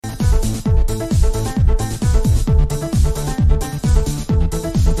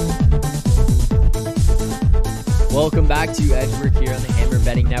Welcome back to Edgework here on the Hammer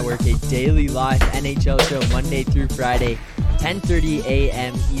Betting Network, a daily live NHL show Monday through Friday, 10:30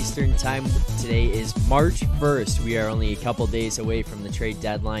 a.m. Eastern Time. Today is March 1st. We are only a couple days away from the trade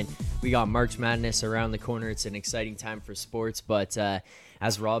deadline. We got March Madness around the corner. It's an exciting time for sports, but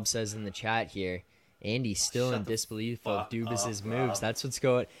as Rob says in the chat here, Andy's still in disbelief of Dubas's moves. That's what's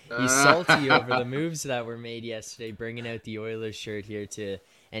going. He's salty over the moves that were made yesterday, bringing out the Oilers shirt here to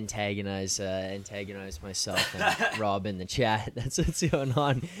antagonize myself and Rob in the chat. That's what's going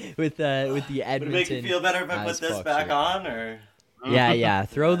on with the Edmonton. Would it make you feel better if I put this back on, or? Yeah.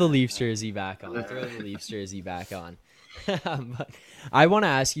 Throw the Leafs jersey back on. But I want to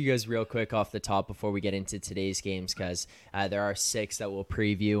ask you guys real quick off the top before we get into today's games, because there are 6 that we'll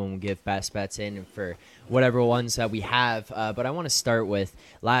preview and we'll give best bets in and for whatever ones that we have. But I want to start with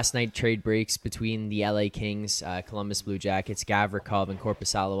last night trade breaks between the LA Kings, Columbus Blue Jackets, Gavrikov and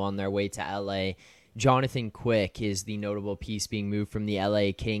Korpisalo on their way to LA. Jonathan Quick is the notable piece being moved from the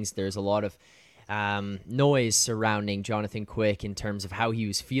LA Kings. There's a lot of noise surrounding Jonathan Quick in terms of how he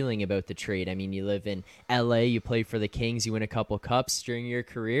was feeling about the trade. I mean, you live in LA, you play for the Kings, you win a couple cups during your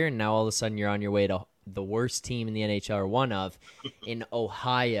career, and now all of a sudden you're on your way to the worst team in the NHL, or one of, in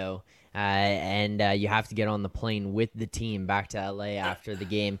Ohio, and you have to get on the plane with the team back to LA after the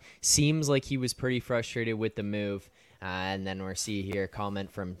game. Seems like he was pretty frustrated with the move. And then we'll see here a comment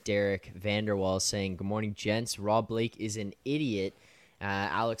from Derek Vanderwall saying, "Good morning, gents. Rob Blake is an idiot."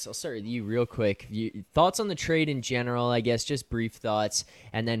 Alex, I'll start with you real quick. Thoughts on the trade in general, I guess, just brief thoughts,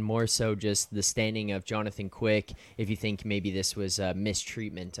 and then more so just the standing of Jonathan Quick, if you think maybe this was a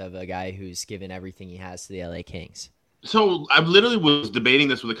mistreatment of a guy who's given everything he has to the LA Kings. So I literally was debating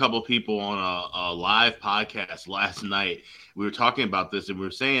this with a couple of people on a live podcast last night. We were talking about this, and we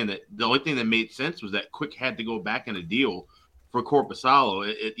were saying that the only thing that made sense was that Quick had to go back in a deal for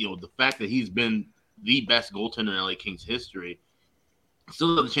Korpisalo. The fact that he's been the best goaltender in LA Kings history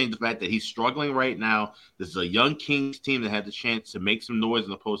still doesn't change the fact that he's struggling right now. This is a young Kings team that had the chance to make some noise in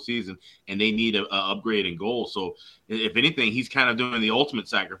the postseason, and they need an upgrade in goal. So, if anything, he's kind of doing the ultimate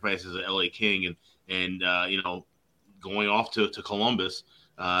sacrifice as an LA King and going off to Columbus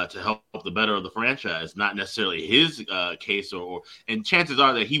to help the better of the franchise. Not necessarily his case, and chances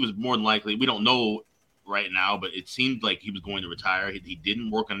are that he was more than likely. We don't know right now, but it seemed like he was going to retire. He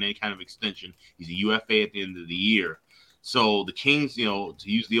didn't work on any kind of extension. He's a UFA at the end of the year. So the Kings, to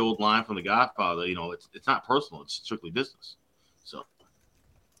use the old line from The Godfather, it's not personal; it's strictly business. So,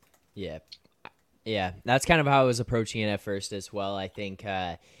 yeah, that's kind of how I was approaching it at first as well. I think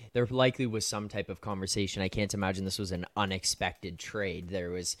there likely was some type of conversation. I can't imagine this was an unexpected trade.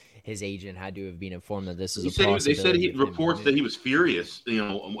 His agent had to have been informed that this is a possibility. They said he reports that he was furious,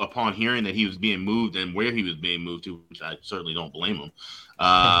 upon hearing that he was being moved and where he was being moved to, which I certainly don't blame him.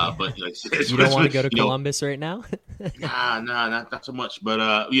 But you don't want to go to Columbus right now? Nah, not so much. But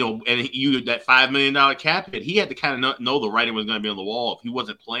that $5 million cap hit, he had to kind of know the writing was going to be on the wall. If he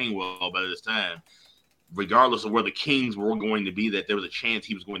wasn't playing well by this time, regardless of where the Kings were going to be, that there was a chance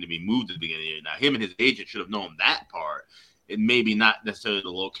he was going to be moved at the beginning of the year. Now, him and his agent should have known that part. It maybe not necessarily the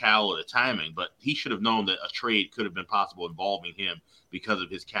locale or the timing, but he should have known that a trade could have been possible involving him because of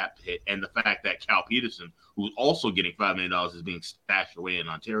his cap hit and the fact that Cal Peterson, who's also getting $5 million, is being stashed away in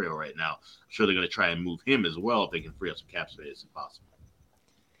Ontario right now. I'm sure they're going to try and move him as well if they can free up some cap space if possible.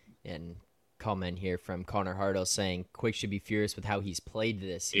 And comment here from Connor Hardle saying Quick should be furious with how he's played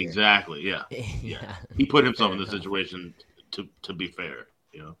this year. Exactly, yeah. He put himself in this situation to be fair,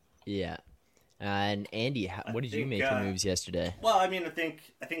 Yeah. And Andy, what did you make of moves yesterday? Well, I mean, I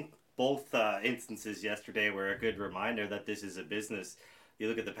think both instances yesterday were a good reminder that this is a business. You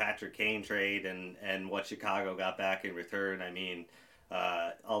look at the Patrick Kane trade and what Chicago got back in return. I mean,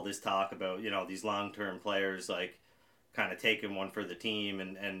 all this talk about these long-term players like kind of taking one for the team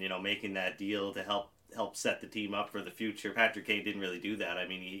and making that deal to help set the team up for the future. Patrick Kane didn't really do that. I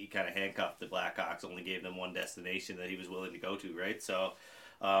mean, he kind of handcuffed the Blackhawks, only gave them one destination that he was willing to go to, right? So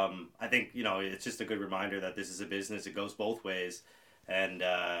I think it's just a good reminder that this is a business. It goes both ways, and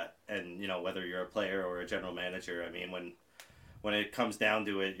whether you're a player or a general manager, I mean, when it comes down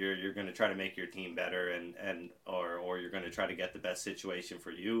to it, you're going to try to make your team better, or you're going to try to get the best situation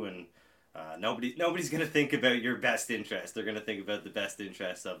for you, and nobody's going to think about your best interest. They're going to think about the best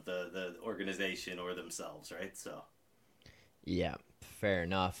interest of the organization or themselves, right? So, yeah, fair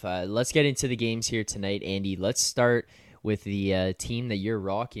enough. Let's get into the games here tonight, Andy. Let's start with the team that you're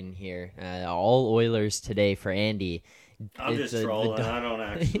rocking here. All Oilers today for Andy. I'm just trolling. I don't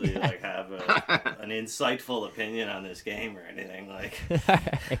actually have an insightful opinion on this game or anything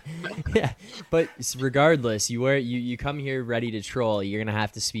Yeah, but regardless, you come here ready to troll. You're gonna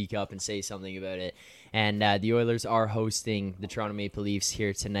have to speak up and say something about it. And the Oilers are hosting the Toronto Maple Leafs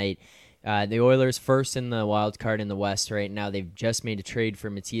here tonight. The Oilers first in the wild card in the West right now. They've just made a trade for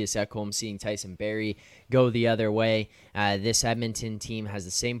Matthias Ekholm, seeing Tyson Barrie go the other way. This Edmonton team has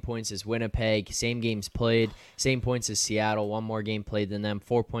the same points as Winnipeg, same games played, same points as Seattle, one more game played than them,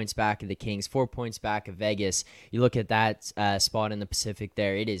 4 points back of the Kings, 4 points back of Vegas. You look at that spot in the Pacific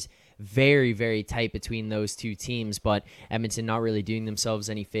there, it is very, very tight between those two teams, but Edmonton not really doing themselves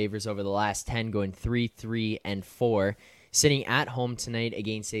any favors over the last 10, going 3-3-4. Sitting at home tonight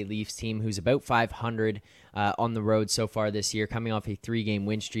against a Leafs team who's about 500 on the road so far this year, coming off a 3-game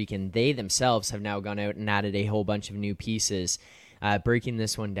win streak, and they themselves have now gone out and added a whole bunch of new pieces. Breaking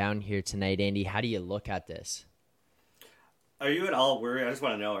this one down here tonight, Andy, how do you look at this? Are you at all worried? I just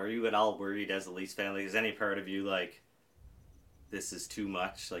want to know, are you at all worried as a Leafs fan? Like, is any part of you like, this is too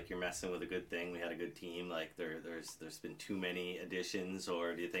much, like you're messing with a good thing, we had a good team, like there's been too many additions,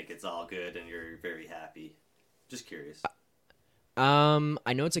 or do you think it's all good and you're very happy? Just curious.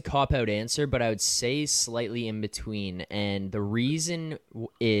 I know it's a cop-out answer, but I would say slightly in between. And the reason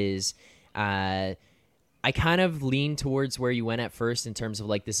is I kind of lean towards where you went at first in terms of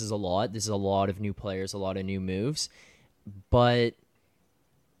like this is a lot. This is a lot of new players, a lot of new moves. But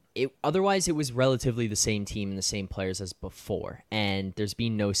otherwise it was relatively the same team and the same players as before. And there's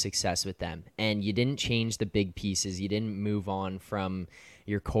been no success with them. And you didn't change the big pieces. You didn't move on from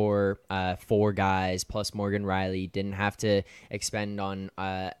your core 4 guys plus Morgan Riley. Didn't have to expend on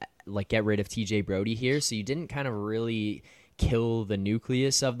get rid of TJ Brody here, so you didn't kind of really kill the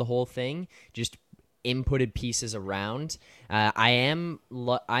nucleus of the whole thing, just inputted pieces around. I am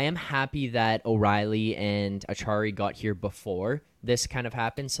happy that O'Reilly and Achari got here before this kind of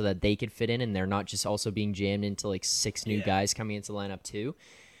happened so that they could fit in and they're not just also being jammed into like 6 new guys coming into the lineup too.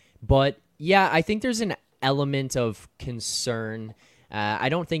 But yeah, I think there's an element of concern. I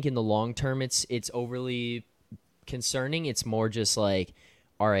don't think in the long term it's overly concerning. It's more just like,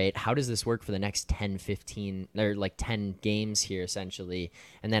 all right, how does this work for the next 10, 15, or like 10 games here essentially?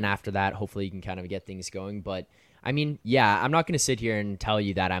 And then after that, hopefully you can kind of get things going. But I mean, yeah, I'm not going to sit here and tell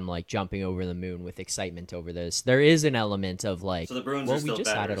you that I'm like jumping over the moon with excitement over this. There is an element of like, so the Bruins well, are still we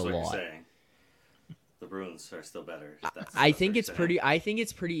just better, had it a is what lot. you're saying. The Bruins are still better. I think it's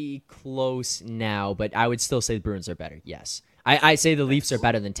pretty close now, but I would still say the Bruins are better. Yes. I say the Leafs are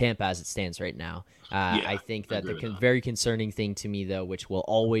better than Tampa as it stands right now. I think that the very concerning thing to me, though, which will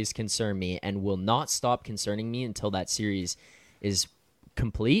always concern me and will not stop concerning me until that series is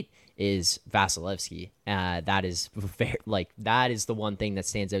complete, is Vasilevsky. That is the one thing that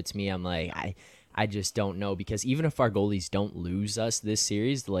stands out to me. I'm like, I just don't know, because even if our goalies don't lose us this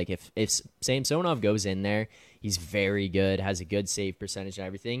series, like if Samsonov goes in there, he's very good, has a good save percentage and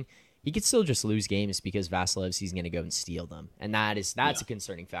everything, he could still just lose games because Vasilevsky's going to go and steal them, and that's a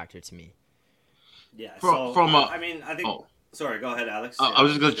concerning factor to me. Yeah. I think. Oh, sorry, go ahead, Alex. I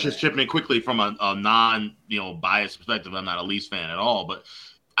was just going to chip in quickly from a non biased perspective. I'm not a Leafs fan at all, but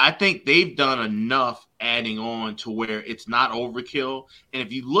I think they've done enough adding on to where it's not overkill. And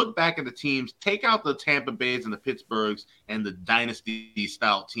if you look back at the teams, take out the Tampa Bays and the Pittsburghs and the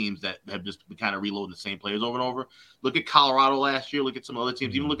dynasty-style teams that have just been kind of reloading the same players over and over. Look at Colorado last year. Look at some other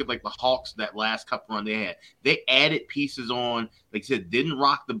teams. Even look at like the Hawks, that last cup run they had. They added pieces on, like I said, didn't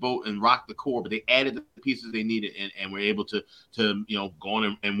rock the boat and rock the core, but they added the pieces they needed and were able to go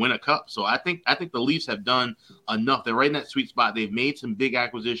on and win a cup. So I think the Leafs have done enough. They're right in that sweet spot. They've made some big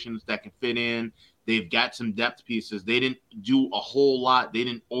acquisitions that can fit in. They've got some depth pieces. They didn't do a whole lot. They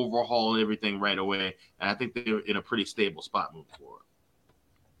didn't overhaul everything right away. And I think they're in a pretty stable spot moving forward.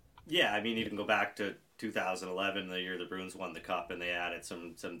 Yeah, I mean, you can go back to 2011, the year the Bruins won the Cup, and they added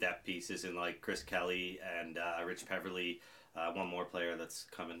some depth pieces in like Chris Kelly and Rich Peverley. One more player that's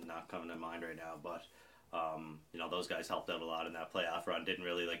not coming to mind right now, but those guys helped out a lot in that playoff run. Didn't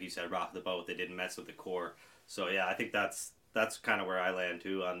really, like you said, rock the boat. They didn't mess with the core. So yeah, I think that's kind of where I land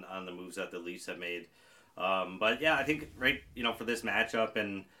too on the moves that the Leafs have made. But yeah, I think for this matchup,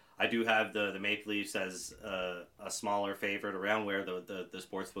 and I do have the Maple Leafs as a smaller favorite around where the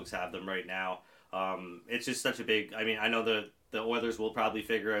sports books have them right now. It's just such a big. I mean, I know the Oilers will probably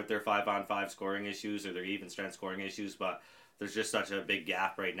figure out their 5-on-5 scoring issues or their even strength scoring issues, but there's just such a big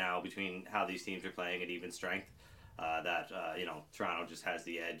gap right now between how these teams are playing at even strength that Toronto just has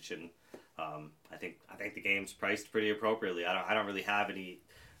the edge, and I think the game's priced pretty appropriately. I don't really have any,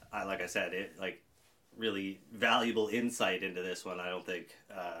 like I said, really valuable insight into this one. I don't think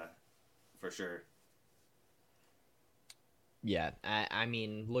for sure. Yeah, I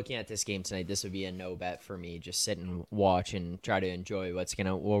mean, looking at this game tonight, this would be a no bet for me. Just sit and watch and try to enjoy what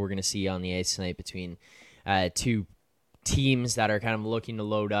we're gonna see on the ice tonight between two teams that are kind of looking to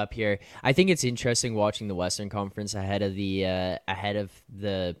load up here. I think it's interesting watching the Western Conference ahead of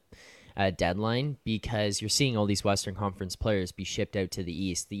the deadline, because you're seeing all these Western Conference players be shipped out to the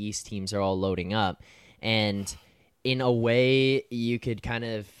East. The East teams are all loading up, and in a way, you could kind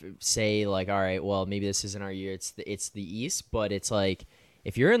of say like, all right, well, maybe this isn't our year. It's the East, but it's like,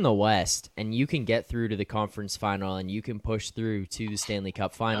 if you're in the West and you can get through to the conference final and you can push through to the Stanley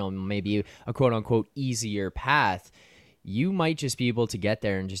Cup final, maybe a quote unquote easier path, you might just be able to get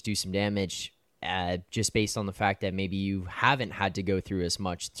there and just do some damage, just based on the fact that maybe you haven't had to go through as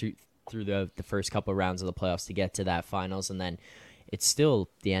much through the first couple of rounds of the playoffs to get to that finals. And then it's still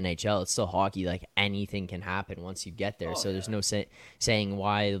the NHL. It's still hockey. Like, anything can happen once you get there. There's no saying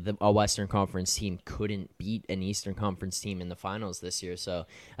why a Western Conference team couldn't beat an Eastern Conference team in the finals this year. So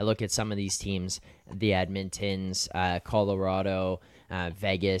I look at some of these teams, the Edmontons, Colorado,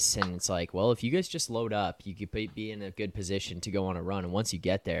 Vegas, and it's like, well, if you guys just load up, you could be in a good position to go on a run. And once you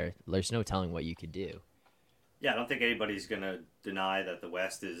get there, there's no telling what you could do. Yeah, I don't think anybody's going to deny that the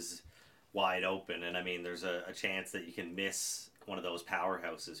West is wide open. And, I mean, there's a chance that you can miss one of those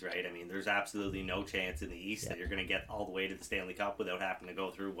powerhouses, right? I mean, there's absolutely no chance in the East that you're going to get all the way to the Stanley Cup without having to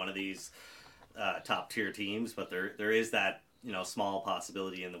go through one of these top-tier teams. But there is that, small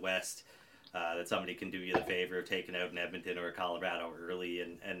possibility in the West that somebody can do you the favor of taking out an Edmonton or a Colorado early,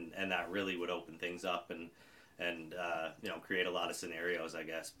 and that really would open things up and create a lot of scenarios, I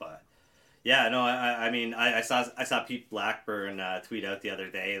guess. But yeah, no, I mean, I saw Pete Blackburn tweet out the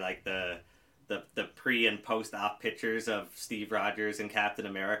other day, like the pre and post op pictures of Steve Rogers and Captain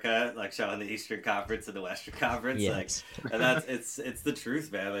America, like showing the Eastern Conference and the Western Conference. Yes. Like, and that's it's the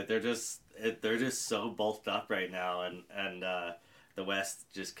truth, man. Like, they're just so bulked up right now, and the West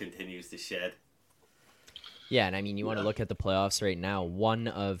just continues to shed. Yeah, and I mean, you want to look at the playoffs right now. One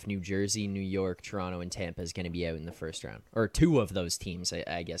of New Jersey, New York, Toronto, and Tampa is going to be out in the first round. Or two of those teams,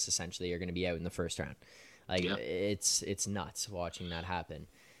 I guess, essentially, are going to be out in the first round. Like, it's nuts watching that happen.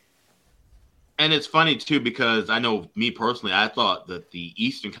 And it's funny, too, because I know me personally, I thought that the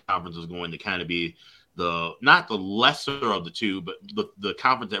Eastern Conference was going to kind of be not the lesser of the two, but the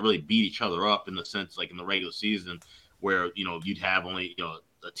conference that really beat each other up, in the sense, like in the regular season, where, you'd have only,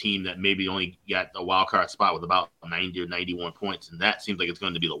 a team that maybe only got a wild card spot with about 90 or 91 points. And that seems like it's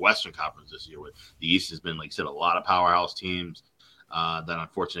going to be the Western Conference this year, where the East has been, like I said, a lot of powerhouse teams that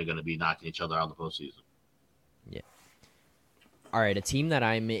unfortunately are going to be knocking each other out of the postseason. Yeah. All right, a team that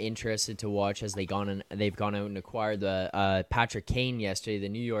I'm interested to watch as they've gone out and acquired the Patrick Kane yesterday, the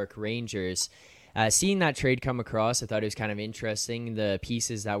New York Rangers. Seeing that trade come across, I thought it was kind of interesting, the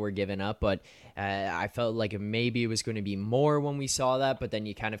pieces that were given up, but I felt like maybe it was going to be more when we saw that, but then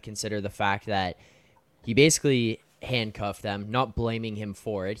you kind of consider the fact that he basically handcuffed them, not blaming him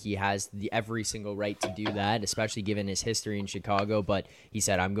for it. He has every single right to do that, especially given his history in Chicago, but he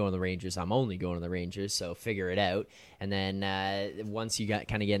said, I'm going to the Rangers. I'm only going to the Rangers, so figure it out. And then once you get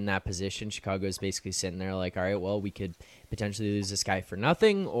in that position, Chicago's basically sitting there like, all right, well, we could potentially lose this guy for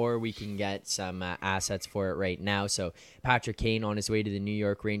nothing, or we can get some assets for it right now. So Patrick Kane on his way to the New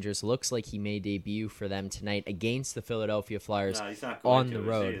York Rangers. Looks like he may debut for them tonight against the Philadelphia Flyers. No, he's not going on to, the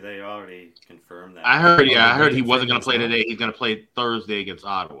road. They already confirmed that. I heard he wasn't going to play today. He's going to play Thursday against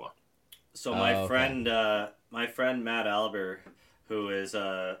Ottawa. So my friend Matt Albert, who is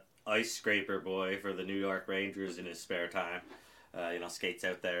a ice scraper boy for the New York Rangers in his spare time, skates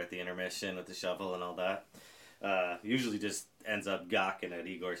out there at the intermission with the shovel and all that. Usually just ends up gawking at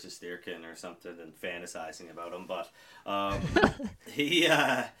Igor Shesterkin or something and fantasizing about him. But he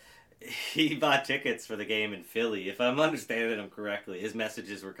bought tickets for the game in Philly. If I'm understanding him correctly, his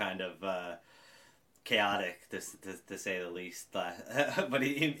messages were kind of chaotic, to say the least. But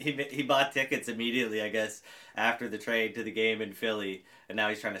he bought tickets immediately, I guess, after the trade to the game in Philly, and now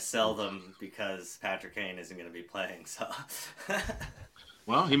he's trying to sell them because Patrick Kane isn't going to be playing. So.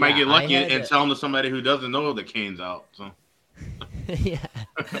 Well, he might get lucky and sell them to somebody who doesn't know that Kane's out. So. Yeah,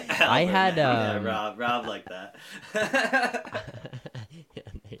 I had Rob like that.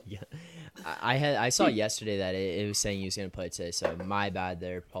 I saw yesterday that it was saying he was going to play today, so my bad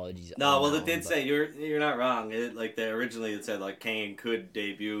there. Apologies. No, well, it did say you're not wrong. Originally it said like Kane could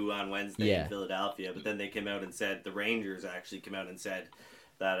debut on Wednesday in Philadelphia, but then they came out and said the Rangers actually came out and said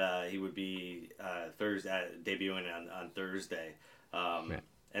that he would be debuting on Thursday. Right.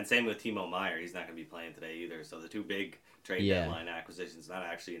 And same with Timo Meier. He's not going to be playing today either. So the two big trade deadline acquisitions not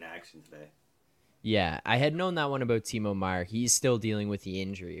actually in action today. Yeah, I had known that one about Timo Meier. He's still dealing with the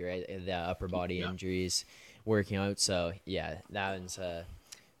injury, right? The upper body injuries working out. So, yeah, that one's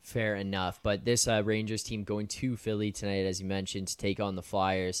fair enough. But this Rangers team going to Philly tonight, as you mentioned, to take on the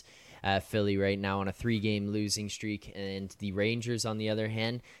Flyers. Philly right now on a 3-game losing streak, and the Rangers, on the other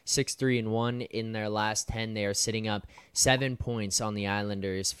hand, 6-3-1 in their last 10. They are sitting up 7 points on the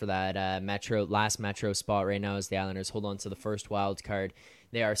Islanders for that last Metro spot right now as the Islanders hold on to the first wild card.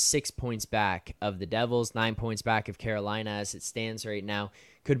 They are 6 points back of the Devils, 9 points back of Carolina as it stands right now.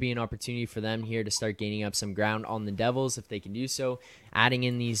 Could be an opportunity for them here to start gaining up some ground on the Devils if they can do so. Adding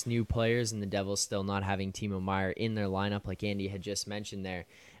in these new players, and the Devils still not having Timo Meier in their lineup like Andy had just mentioned there.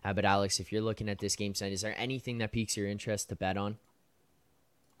 But Alex, if you're looking at this game tonight, is there anything that piques your interest to bet on?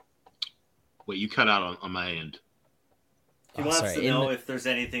 Wait, you cut out on my end. He wants to know if there's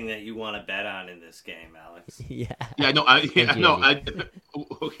anything that you want to bet on in this game, Alex. Yeah. Yeah, no,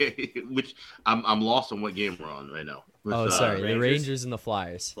 okay, which I'm lost on what game we're on right now. With, the Rangers and the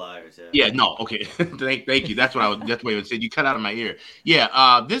Flyers. Yeah, no, okay. Thank you. That's what that's what I would say. You cut out of my ear.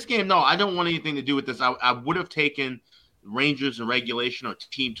 Yeah, this game, no, I don't want anything to do with this. I would have taken Rangers in regulation or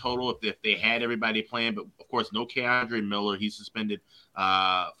team total if they had everybody playing, but of course, no Keandre Miller. He's suspended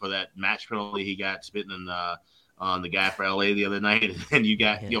for that match penalty he got spitting on the guy for LA the other night. And you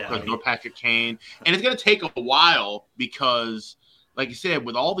got, of course, no Patrick Kane. And it's going to take a while because, like you said,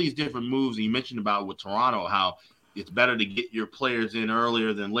 with all these different moves, and you mentioned about with Toronto, how it's better to get your players in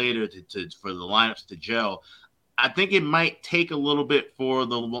earlier than later for the lineups to gel. I think it might take a little bit for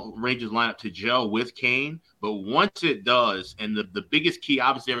the Rangers lineup to gel with Kane. But once it does, and the biggest key,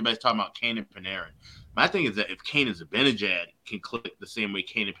 obviously everybody's talking about Kane and Panarin. My thing is that if Kane and Zibanejad can click the same way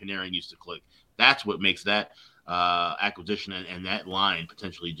Kane and Panarin used to click, that's what makes that acquisition and that line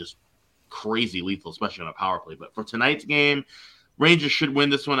potentially just crazy lethal, especially on a power play. But for tonight's game, Rangers should win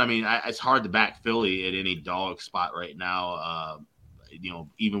this one. I mean, it's hard to back Philly at any dog spot right now.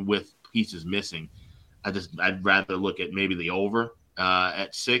 Even with pieces missing, I'd rather look at maybe the over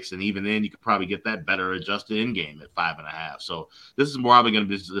at 6, and even then you could probably get that better adjusted in game at 5.5. So this is probably going to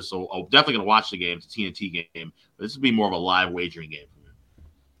be this. I'm definitely going to watch the game. It's a TNT game, but this will be more of a live wagering game for me.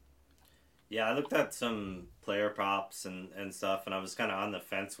 Yeah, I looked at some player props and stuff, and I was kind of on the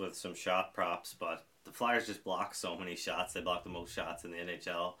fence with some shot props, but the Flyers just block so many shots. They block the most shots in the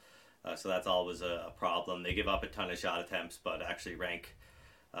NHL, so that's always a problem. They give up a ton of shot attempts, but actually rank,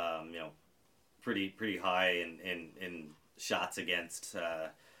 pretty high in shots against.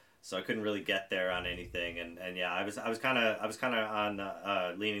 So I couldn't really get there on anything, and yeah, I was kind of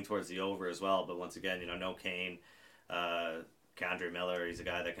on leaning towards the over as well. But once again, no Kane. Keandre Miller, he's a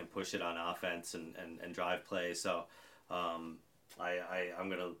guy that can push it on offense and drive play. So I'm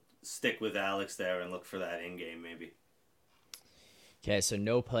going to stick with Alex there and look for that in-game maybe. Okay, so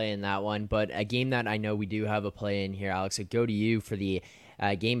no play in that one, but a game that I know we do have a play in here, Alex. I go to you for the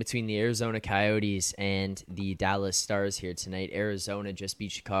game between the Arizona Coyotes and the Dallas Stars here tonight. Arizona just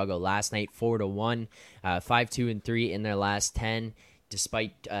beat Chicago last night 4-1, 5-2-3 in their last 10.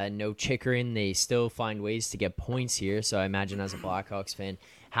 Despite no Chikrin, they still find ways to get points here. So I imagine as a Blackhawks fan,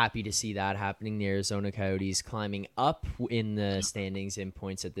 happy to see that happening. The Arizona Coyotes climbing up in the standings in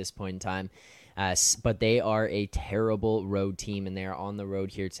points at this point in time. But they are a terrible road team, and they are on the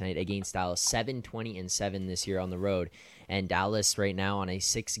road here tonight against Dallas. 7-20-7 this year on the road. And Dallas right now on a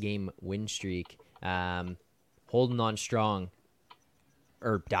 6-game win streak, holding on strong.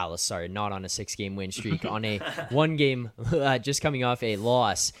 Or Dallas, sorry, not on a 6-game win streak, on a 1-game, just coming off a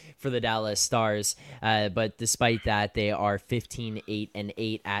loss for the Dallas Stars. But despite that, they are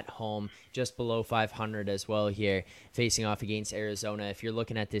 15-8-8 at home, just below 500 as well here, facing off against Arizona. If you're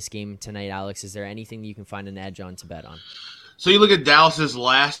looking at this game tonight, Alex, is there anything you can find an edge on to bet on? So you look at Dallas's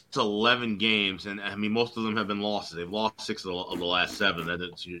last 11 games, and I mean, most of them have been losses. They've lost 6 of the last 7. That's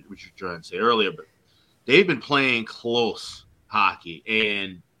what you were trying to say earlier, but they've been playing close hockey,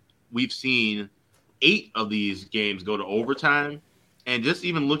 and we've seen 8 of these games go to overtime. And just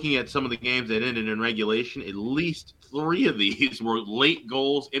even looking at some of the games that ended in regulation, at least 3 of these were late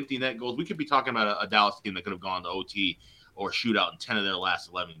goals, empty net goals. We could be talking about a Dallas team that could have gone to OT or shootout in 10 of their last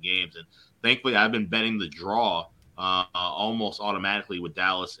 11 games. And thankfully, I've been betting the draw almost automatically with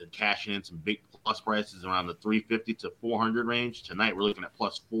Dallas and cashing in some big plus prices around the 350 to 400 range. Tonight, we're looking at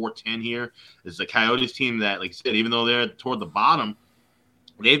plus 410 here. It's the Coyotes team that, like I said, even though they're toward the bottom,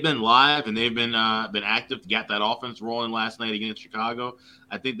 they've been live and they've been active. Got that offense rolling last night against Chicago.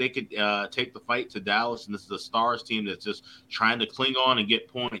 I think they could take the fight to Dallas, and this is a Stars team that's just trying to cling on and get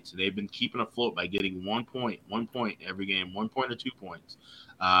points. They've been keeping afloat by getting 1 point every game, 1 point or 2 points.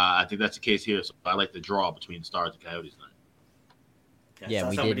 I think that's the case here. So I like the draw between the Stars and Coyotes tonight. Yeah,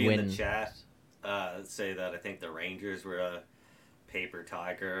 we did win. In the chat say that I think the Rangers were a paper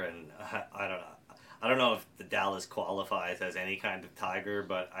tiger, and I don't know if the Dallas qualifies as any kind of tiger,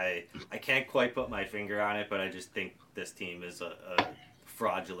 but I can't quite put my finger on it, but I just think this team is a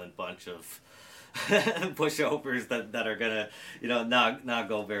fraudulent bunch of pushovers that are gonna not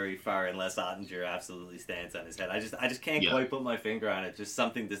go very far unless Ottinger absolutely stands on his head. I just can't quite put my finger on it. Just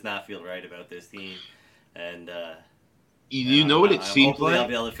something does not feel right about this team, and you know what it seems hopefully like. I'll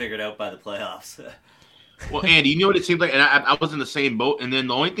be able to figure it out by the playoffs. Well, Andy, you know what it seems like, and I was in the same boat. And then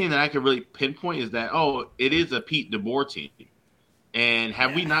the only thing that I could really pinpoint is that it is a Pete DeBoer team. And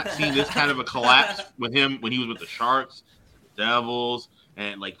have we not seen this kind of a collapse with him when he was with the Sharks, the Devils,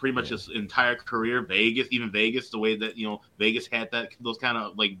 and like pretty much his entire career? Vegas, the way that Vegas had those kind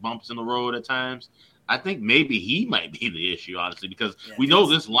of like bumps in the road at times. I think maybe he might be the issue, honestly, because we know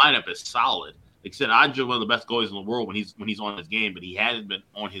this lineup is solid. Like I said, Andre one of the best goalies in the world when he's on his game, but he hasn't been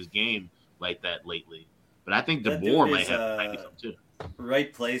on his game like that lately. But I think DeBoer might have some too.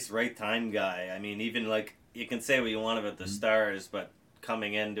 Right place, right time guy. I mean, even like. You can say what you want about the Stars, but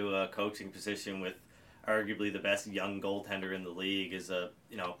coming into a coaching position with arguably the best young goaltender in the league is a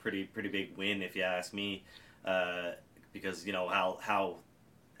pretty big win, if you ask me. Because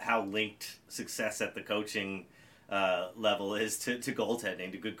how linked success at the coaching level is to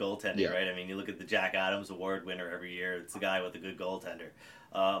goaltending, to good goaltending, right? I mean, you look at the Jack Adams Award winner every year; it's the guy with a good goaltender.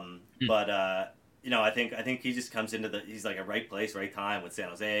 But I think he just comes into he's like a right place, right time with San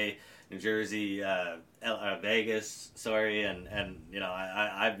Jose, New Jersey, Vegas, and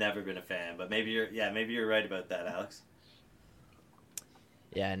I've never been a fan, but maybe you're right about that, Alex.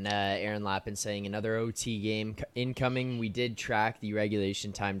 Yeah, and Aaron Lappin saying another OT game incoming. We did track the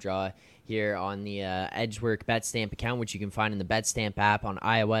regulation time draw here on the Edgework BetStamp account, which you can find in the BetStamp app on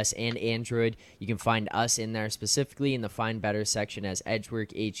iOS and Android. You can find us in there specifically in the Find Better section as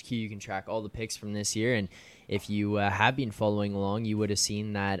Edgework HQ. You can track all the picks from this year, and if you have been following along, you would have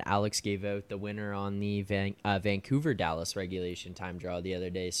seen that Alex gave out the winner on the Vancouver-Dallas regulation time draw the other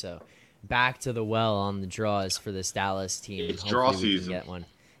day. So back to the well on the draws for this Dallas team. It's draw season. Get one.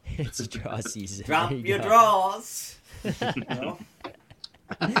 It's draw season. Drop your draws.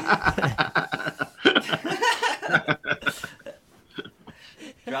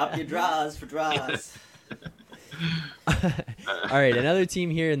 Drop your draws for draws. All right, another team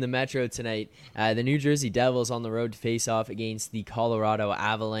here in the Metro tonight. The New Jersey Devils on the road to face off against the Colorado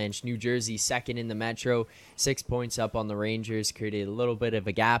Avalanche. New Jersey second in the Metro, 6 points up on the Rangers, created a little bit of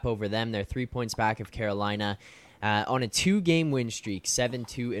a gap over them. They're 3 points back of Carolina on a 2-game win streak,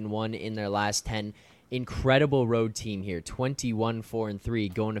 7-2-1 in their last 10. Incredible road team here,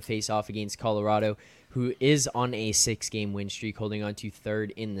 21-4-3, going to face off against Colorado, who is on a 6-game win streak, holding on to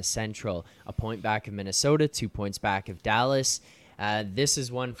third in the Central. A point back of Minnesota, 2 points back of Dallas. This is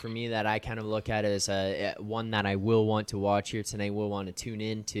one for me that I kind of look at as one that I will want to watch here tonight, will want to tune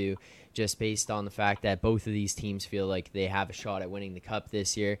into, just based on the fact that both of these teams feel like they have a shot at winning the Cup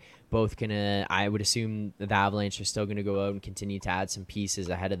this year. Both I would assume the Avalanche are still going to go out and continue to add some pieces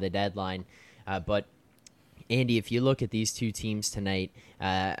ahead of the deadline. But Andy, if you look at these two teams tonight,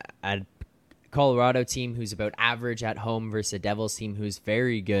 a Colorado team who's about average at home versus a Devils team who's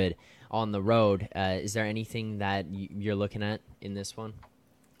very good on the road, is there anything that you're looking at in this one?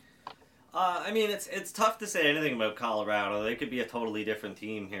 I mean, it's tough to say anything about Colorado. They could be a totally different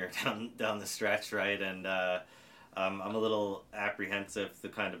team here down the stretch, right? And I'm a little apprehensive to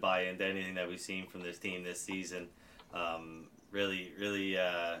kind of buy into anything that we've seen from this team this season. Really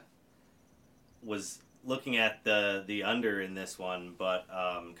was looking at the under in this one, but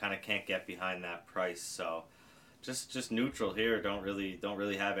kind of can't get behind that price. So just neutral here. Don't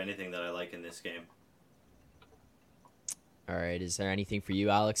really have anything that I like in this game. All right. Is there anything for you,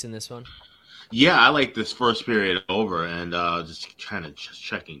 Alex, in this one? Yeah, I like this first period over, and just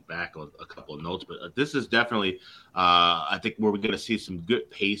checking back on a couple of notes. But this is definitely, I think, where we're going to see some good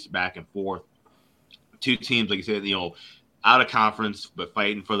pace back and forth. Two teams, like you said, out of conference, but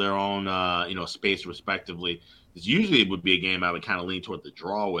fighting for their own, space respectively. This usually would be a game I would kind of lean toward the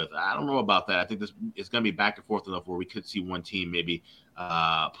draw with. I don't know about that. I think this is going to be back and forth enough where we could see one team maybe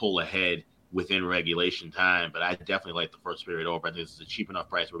pull ahead within regulation time, but I definitely like the first period over. I think this is a cheap enough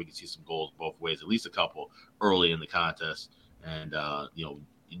price where we can see some goals both ways, at least a couple early in the contest. And,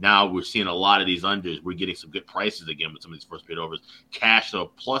 now we're seeing a lot of these unders. We're getting some good prices again with some of these first period overs. Cash,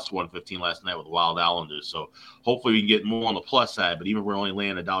 though, plus 115 last night with Wild Islanders. So hopefully we can get more on the plus side, but even if we're only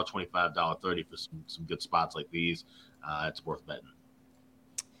laying $1.25, $1.30 for some good spots like these, it's worth betting.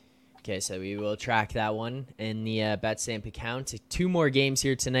 Okay, so we will track that one in the BetStamp account. 2 more games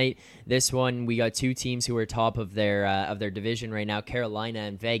here tonight. This one, we got 2 teams who are top of their division right now. Carolina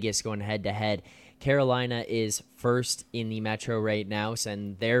and Vegas going head-to-head. Carolina is first in the Metro right now,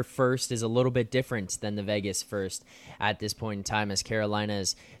 and their first is a little bit different than the Vegas first at this point in time, as Carolina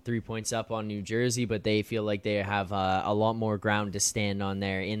is 3 points up on New Jersey, but they feel like they have a lot more ground to stand on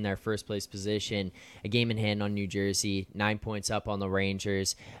there in their first place position. A game in hand on New Jersey, 9 points up on the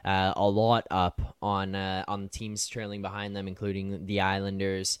Rangers, a lot up on the teams trailing behind them, including the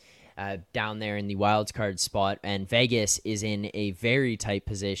Islanders. Down there in the wild card spot, and Vegas is in a very tight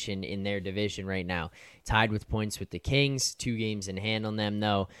position in their division right now, tied with points with the Kings, 2 games in hand on them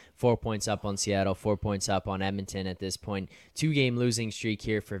though, 4 points up on Seattle, 4 points up on Edmonton at this point, 2-game losing streak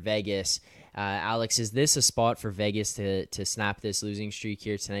here for Vegas. Alex, is this a spot for Vegas to snap this losing streak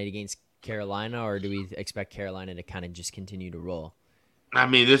here tonight against Carolina, or do we expect Carolina to kind of just continue to roll? I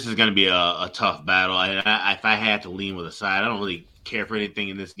mean, this is going to be a tough battle. If I had to lean with a side, I don't really care for anything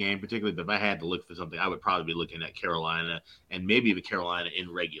in this game particularly, but if I had to look for something, I would probably be looking at Carolina and maybe even Carolina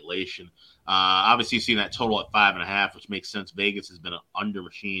in regulation. Obviously, you've seen that total at 5.5, which makes sense. Vegas has been an under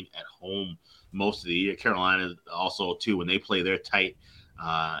machine at home most of the year. Carolina also, too, when they play their tight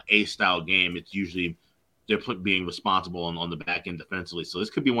A-style game, it's usually they're being responsible on the back end defensively. So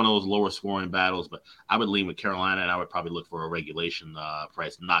this could be one of those lower scoring battles, but I would lean with Carolina, and I would probably look for a regulation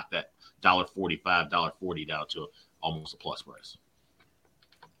price, knock that $1.45, $1.40 down to almost a plus price.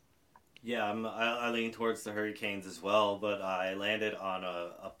 Yeah, I lean towards the Hurricanes as well, but I landed on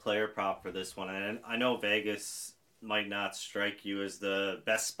a player prop for this one. And I know Vegas might not strike you as the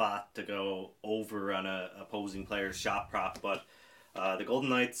best spot to go over on a opposing player's shot prop, but the Golden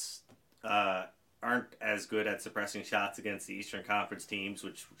Knights aren't as good at suppressing shots against the Eastern Conference teams,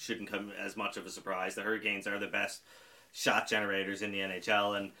 which shouldn't come as much of a surprise. The Hurricanes are the best shot generators in the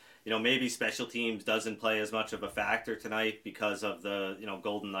NHL, and maybe special teams doesn't play as much of a factor tonight because of the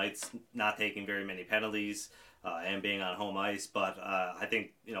Golden Knights not taking very many penalties and being on home ice. But I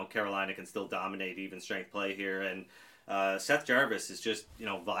think Carolina can still dominate even strength play here, and Seth Jarvis is just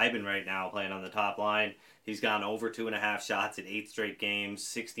vibing right now, playing on the top line. He's gone over 2.5 shots in 8 straight games,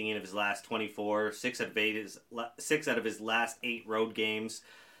 16 of his last 24, 6 out of his last 8 road games.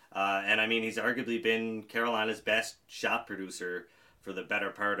 And I mean, he's arguably been Carolina's best shot producer for the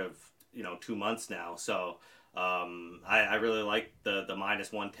better part of 2 months now. So I really like the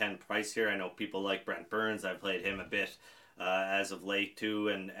minus 110 price here. I know people like Brent Burns. I've played him a bit as of late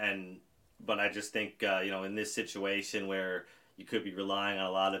too, but I just think in this situation where you could be relying on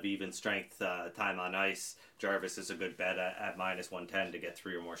a lot of even strength time on ice, Jarvis is a good bet at minus 110 to get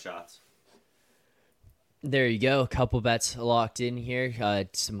 3 or more shots. There you go. A couple bets locked in here.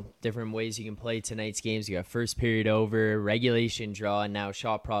 Some different ways you can play tonight's games. You got first period over, regulation draw, and now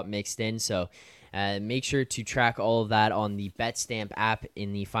shot prop mixed in. So make sure to track all of that on the BetStamp app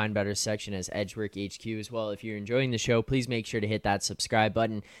in the Find Better section as Edgework HQ as well. If you're enjoying the show, please make sure to hit that subscribe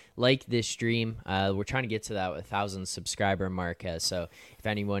button. Like this stream. We're trying to get to that 1,000 subscriber mark. So if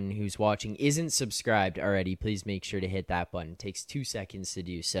anyone who's watching isn't subscribed already, please make sure to hit that button. It takes 2 seconds to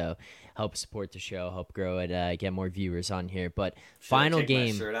do so. Help support the show, help grow it, get more viewers on here. But Should final I take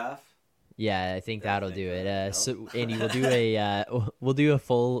game. My shirt off? Yeah, I think that'll do it. So Andy, we'll do a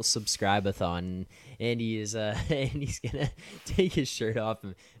full subscribe-a-thon. Andy's gonna take his shirt off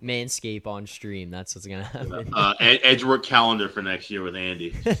and manscape on stream. That's what's gonna happen. Edgework calendar for next year with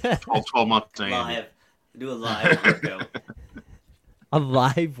Andy. 12 months. Andy. Live. Do a live workout. A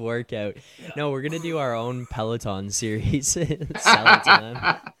live workout. Yeah. No, we're gonna do our own Peloton series. Sell it to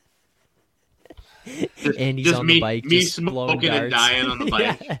them. Andy's just on me, the bike, me just smoking and dying on the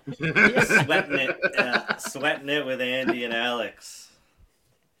bike. Sweating it with Andy and Alex.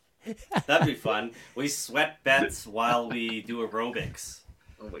 That'd be fun. We sweat bets while we do aerobics.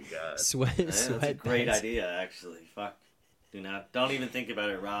 Oh my god, that's a great idea, actually. Fuck, don't even think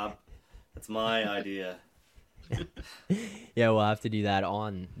about it, Rob. That's my idea. Yeah, we'll have to do that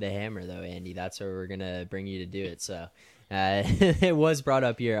on the Hammer, though, Andy. That's where we're gonna bring you to do it. So. It was brought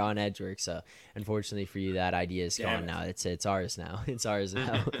up here on Edgework, so unfortunately for you, that idea is gone now. It's ours now. It's ours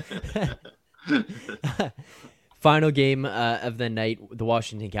now. Final game of the night: the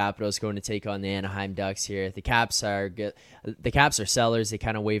Washington Capitals going to take on the Anaheim Ducks here. The Caps are good. The Caps are sellers. They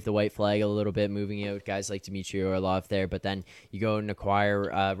kind of wave the white flag a little bit, moving out guys like Dmitry Orlov there. But then you go and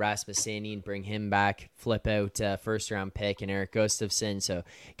acquire Rasmus Sandin, bring him back, flip out first round pick and Eric Gustafsson. So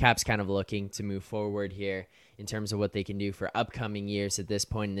Caps kind of looking to move forward here in terms of what they can do for upcoming years at this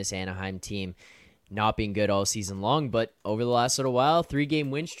point in this Anaheim team. Not being good all season long, but over the last little while, 3-game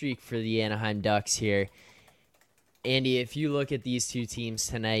win streak for the Anaheim Ducks here. Andy, if you look at these two teams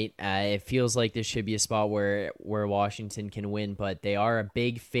tonight, it feels like this should be a spot where Washington can win, but they are a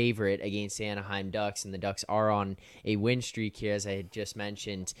big favorite against the Anaheim Ducks, and the Ducks are on a win streak here, as I had just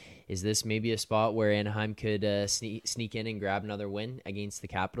mentioned. Is this maybe a spot where Anaheim could sneak in and grab another win against the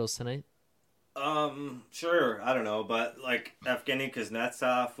Capitals tonight? Sure. I don't know, but like Evgeny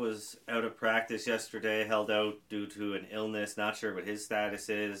Kuznetsov was out of practice yesterday, held out due to an illness. Not sure what his status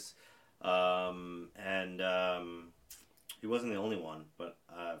is. And he wasn't the only one, but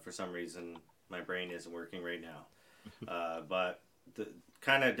for some reason my brain isn't working right now. But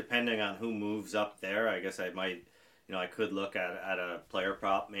kind of depending on who moves up there, I guess I might, I could look at a player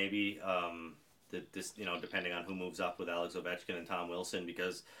prop maybe. Depending on who moves up with Alex Ovechkin and Tom Wilson,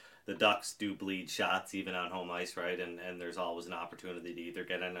 because the Ducks do bleed shots even on home ice, right? And there's always an opportunity to either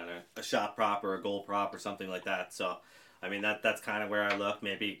get in on a shot prop or a goal prop or something like that. So, I mean, that's kind of where I look.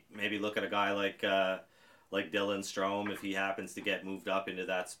 Maybe look at a guy like Dylan Strome if he happens to get moved up into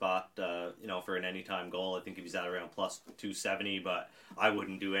that spot, for an anytime goal. I think if he's at around plus 270, but I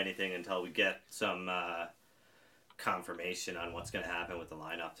wouldn't do anything until we get some confirmation on what's going to happen with the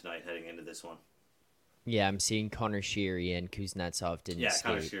lineup tonight heading into this one. Yeah, I'm seeing Connor Sheary and Kuznetsov didn't skate.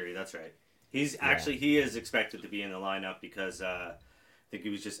 Connor Sheary, that's right. He is expected to be in the lineup because I think he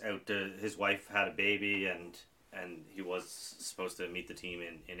was just out his wife had a baby and he was supposed to meet the team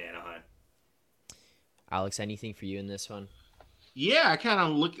in Anaheim. Alex, anything for you in this one? Yeah, I kind of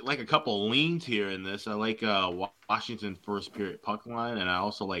look like a couple of leans here in this. I like Washington first period puck line, and I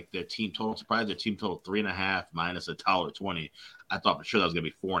also like their team total. Surprised their team total 3.5 minus $1.20. I thought for sure that was going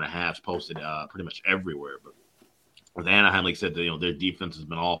to be 4.5 posted pretty much everywhere. But with Anaheim, like I said, their defense has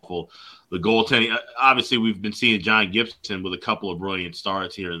been awful. The goaltending, obviously, we've been seeing John Gibson with a couple of brilliant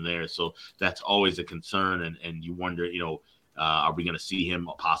starts here and there, so that's always a concern. And you wonder, are we going to see him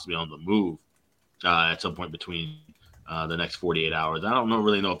possibly on the move at some point between the next 48 hours? I don't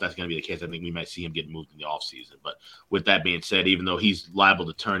really know if that's going to be the case. I think we might see him get moved in the offseason. But with that being said, even though he's liable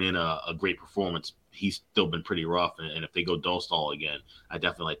to turn in a great performance, he's still been pretty rough. And if they go Dostal again, I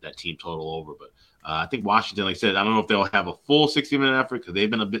definitely like that team total over. But I think Washington, like I said, I don't know if they'll have a full 60-minute effort because they've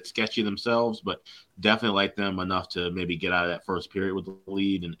been a bit sketchy themselves, but definitely like them enough to maybe get out of that first period with the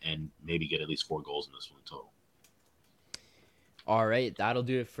lead and maybe get at least 4 goals in this one total. All right, that'll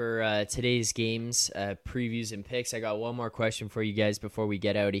do it for today's games, previews, and picks. I got one more question for you guys before we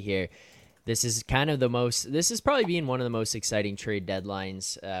get out of here. This is probably being one of the most exciting trade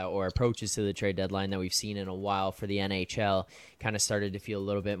deadlines or approaches to the trade deadline that we've seen in a while for the NHL. Kind of started to feel a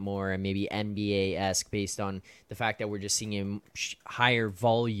little bit more maybe NBA-esque based on the fact that we're just seeing a higher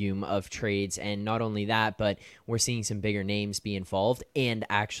volume of trades. And not only that, but we're seeing some bigger names be involved and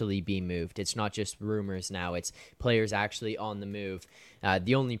actually be moved. It's not just rumors now. It's players actually on the move.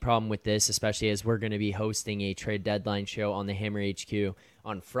 The only problem with this, especially as we're going to be hosting a trade deadline show on the Hammer HQ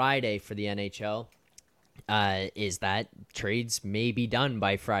on Friday for the NHL, is that trades may be done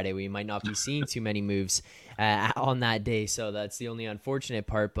by Friday. We might not be seeing too many moves on that day, so that's the only unfortunate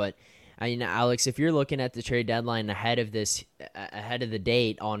part. But I mean, Alex, if you're looking at the trade deadline ahead of the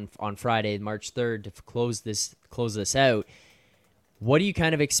date on Friday, March 3rd, to close this out, what do you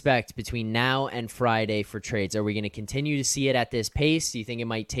kind of expect between now and Friday for trades? Are we going to continue to see it at this pace? Do you think it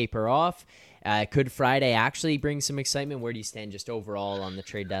might taper off? Could Friday actually bring some excitement? Where do you stand just overall on the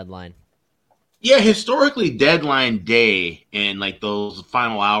trade deadline? Yeah, historically, deadline day and like those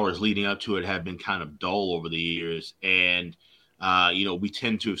final hours leading up to it have been kind of dull over the years. And, we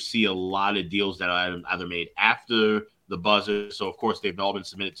tend to see a lot of deals that are either made after the buzzer. So, of course, they've all been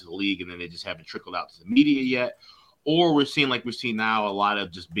submitted to the league and then they just haven't trickled out to the media yet. Or we're seeing, like we've seen now, a lot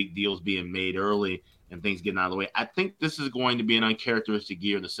of just big deals being made early and things getting out of the way. I think this is going to be an uncharacteristic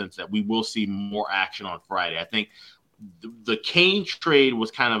year in the sense that we will see more action on Friday. I think the Kane trade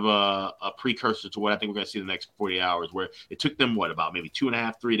was kind of a precursor to what I think we're going to see in the next 48 hours, where it took them, about maybe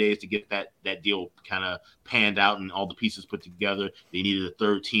 2.5, 3 days to get that deal kind of panned out and all the pieces put together. They needed a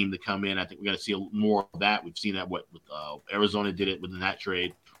third team to come in. I think we're going to see more of that. We've seen that with Arizona did it within that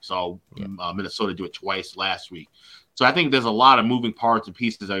trade. Saw Minnesota do it twice last week. So I think there's a lot of moving parts and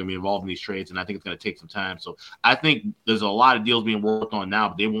pieces that are going to be involved in these trades, and I think it's going to take some time. So I think there's a lot of deals being worked on now,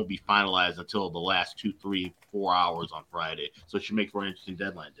 but they won't be finalized until the last 2, 3, 4 hours on Friday. So it should make for an interesting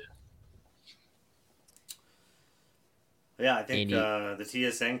deadline day. Yeah, I think the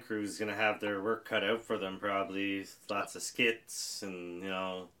TSN crew is going to have their work cut out for them, probably. Lots of skits and,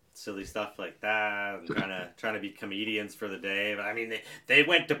 silly stuff like that, and trying to be comedians for the day. But I mean, they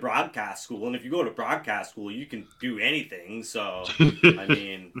went to broadcast school, and if you go to broadcast school, you can do anything. So I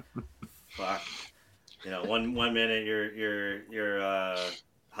mean, fuck, one minute you're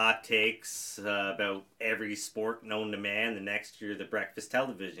hot takes about every sport known to man. The next year, the breakfast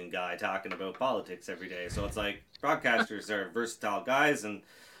television guy talking about politics every day. So it's like broadcasters are versatile guys, and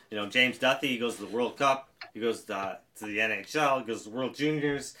James Duthie, he goes to the World Cup, he goes to the NHL, he goes to World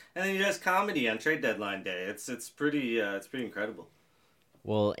Juniors, and then he does comedy on trade deadline day. It's pretty incredible.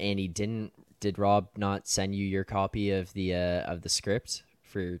 Well, Andy, did Rob not send you your copy of the script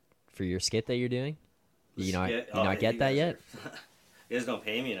for your skit that you're doing? Did you not get that yet? You guys don't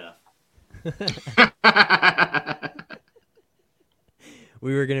pay me enough.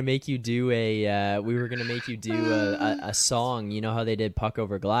 We were gonna make you do a song. You know how they did Puck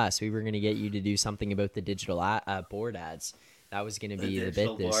Over Glass? We were gonna get you to do something about the digital board ads. That was gonna be the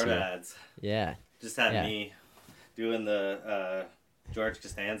bit this year. Ads. Yeah. Just had me doing the George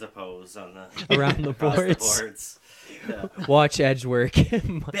Costanza pose on the around the boards. Yeah. Watch Edge work.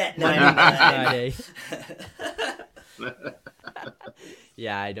 Bet 99.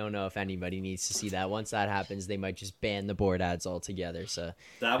 Yeah, I don't know if anybody needs to see that. Once that happens, they might just ban the board ads altogether. So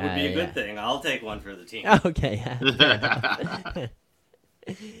that would be a good thing. I'll take one for the team. Okay.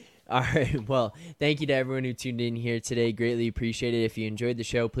 All right. Well, thank you to everyone who tuned in here today. Greatly appreciate it. If you enjoyed the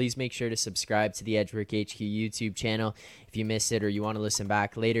show, please make sure to subscribe to the Edgework HQ YouTube channel. If you missed it or you want to listen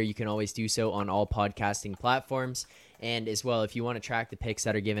back later, you can always do so on all podcasting platforms. And as well, if you want to track the picks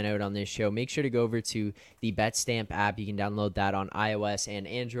that are given out on this show, make sure to go over to the BetStamp app. You can download that on iOS and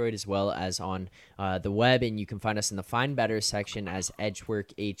Android as well as on the web. And you can find us in the Find Better section as Edgework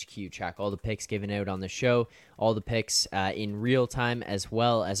HQ. Track all the picks given out on the show, all the picks in real time, as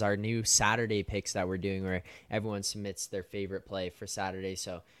well as our new Saturday picks that we're doing where everyone submits their favorite play for Saturday.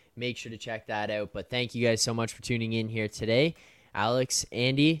 So make sure to check that out. But thank you guys so much for tuning in here today. Alex,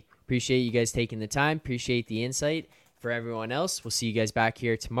 Andy, appreciate you guys taking the time. Appreciate the insight. For everyone else, we'll see you guys back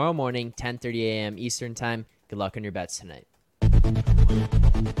here tomorrow morning, 10:30 a.m. Eastern Time. Good luck on your bets tonight.